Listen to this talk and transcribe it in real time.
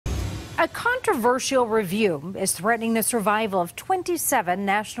A controversial review is threatening the survival of 27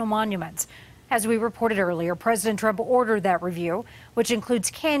 national monuments. As we reported earlier, President Trump ordered that review, which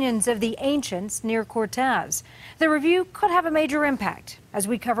includes canyons of the ancients near Cortez. The review could have a major impact. As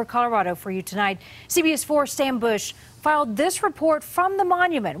we cover Colorado for you tonight, CBS 4's Stan Bush filed this report from the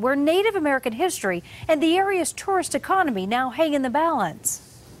monument, where Native American history and the area's tourist economy now hang in the balance.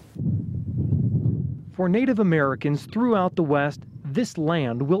 For Native Americans throughout the West, this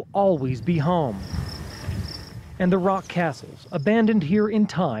land will always be home. And the rock castles, abandoned here in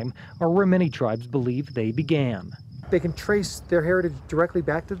time, are where many tribes believe they began. They can trace their heritage directly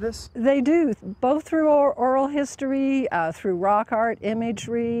back to this? They do, both through oral history, through rock art,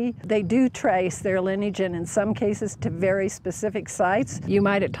 imagery. They do trace their lineage, and in some cases to very specific sites. You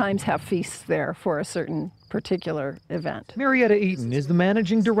might at times have feasts there for a certain particular event. Marietta Eaton is the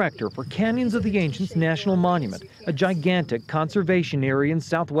managing director for Canyons of the Ancients National Monument, a gigantic conservation area in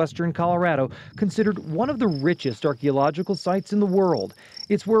southwestern Colorado, considered one of the richest archaeological sites in the world.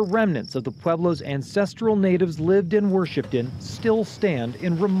 It's where remnants of the Pueblo's ancestral natives lived and worshipped in still stand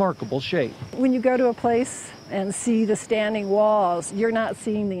in remarkable shape. When you go to a place and see the standing walls, you're not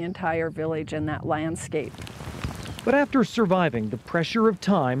seeing the entire village in that landscape. But after surviving the pressure of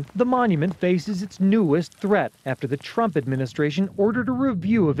time, the monument faces its newest threat after the Trump administration ordered a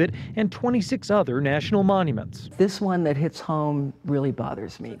review of it and 26 other national monuments. This one that hits home really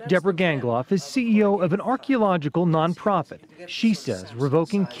bothers me. Deborah Gangloff is CEO of an archaeological nonprofit. She says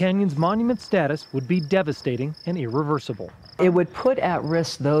revoking Canyons monument status would be devastating and irreversible. It would put at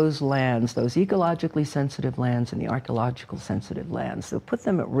risk those lands, those ecologically sensitive lands and the archaeological sensitive lands. They'll put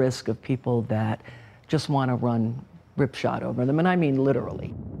them at risk of people that just want to run ripshod over them, and I mean literally.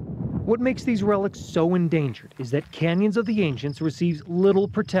 What makes these relics so endangered is that Canyons of the Ancients receives little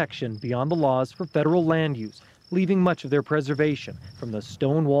protection beyond the laws for federal land use, leaving much of their preservation, from the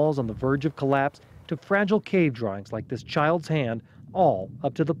stone walls on the verge of collapse to fragile cave drawings like this child's hand, all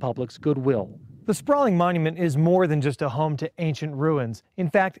up to the public's goodwill. The sprawling monument is more than just a home to ancient ruins. In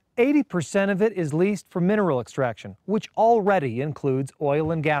fact, 80% of it is leased for mineral extraction, which already includes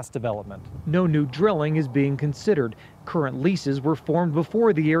oil and gas development. No new drilling is being considered. Current leases were formed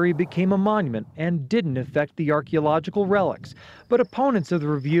before the area became a monument and didn't affect the archaeological relics. But opponents of the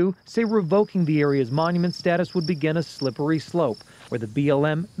review say revoking the area's monument status would begin a slippery slope, where the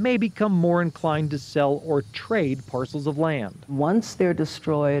BLM may become more inclined to sell or trade parcels of land. Once they're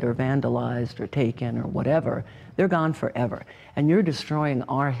destroyed or vandalized or taken or whatever, they're gone forever. And you're destroying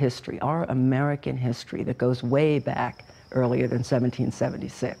our history, our American history that goes way back earlier than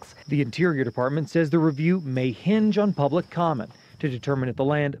 1776. The Interior Department says the review may hinge on public comment to determine if the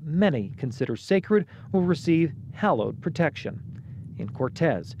land many consider sacred will receive hallowed protection. In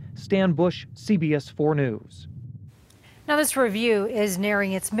Cortez, Stan Bush, CBS 4 News. Now, this review is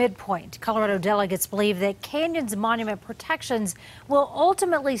nearing its midpoint. Colorado delegates believe that Canyons monument protections will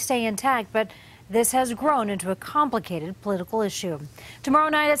ultimately stay intact, but this has grown into a complicated political issue. Tomorrow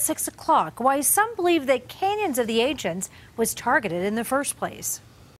night at 6 o'clock, why some believe that Canyons of the Ancients was targeted in the first place.